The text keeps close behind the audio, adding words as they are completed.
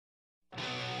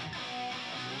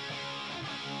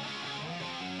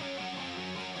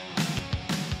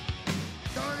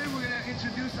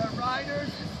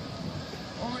riders.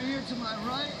 Over here to my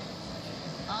right,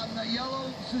 on the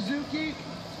yellow Suzuki,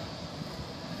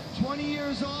 20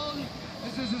 years old.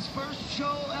 This is his first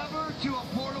show ever to a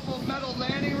portable metal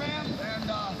landing ramp, and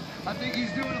I think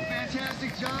he's doing a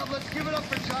fantastic job. Let's give it up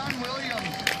for John Williams.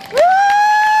 Woo!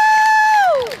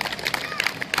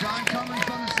 John coming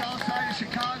from the south side of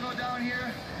Chicago down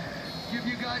here. Give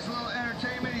you guys a little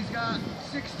entertainment. He's got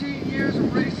 16 years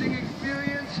of racing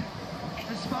experience.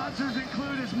 His sponsors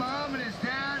include his mom and his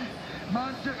dad,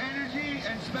 Monster Energy,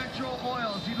 and Spectral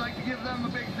Oils. He'd like to give them a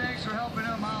big thanks for helping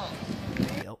him out.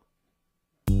 Yep.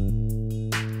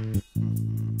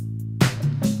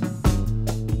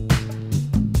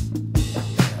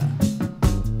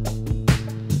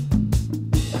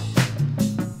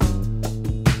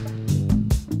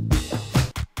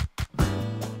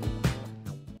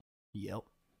 Yep.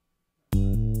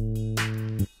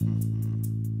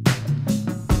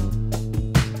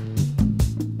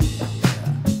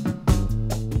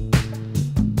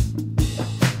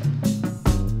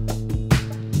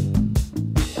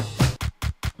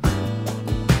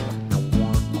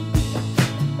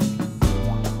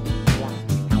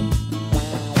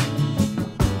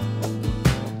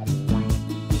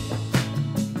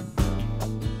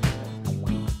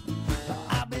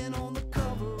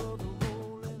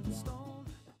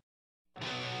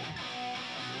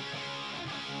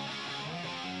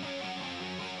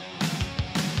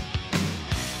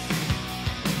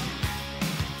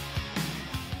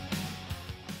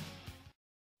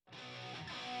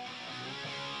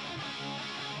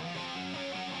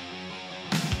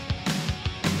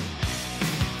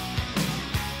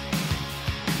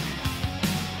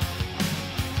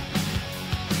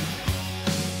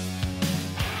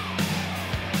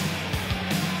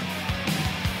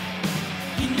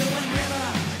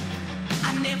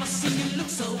 Never seen you look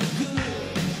so good.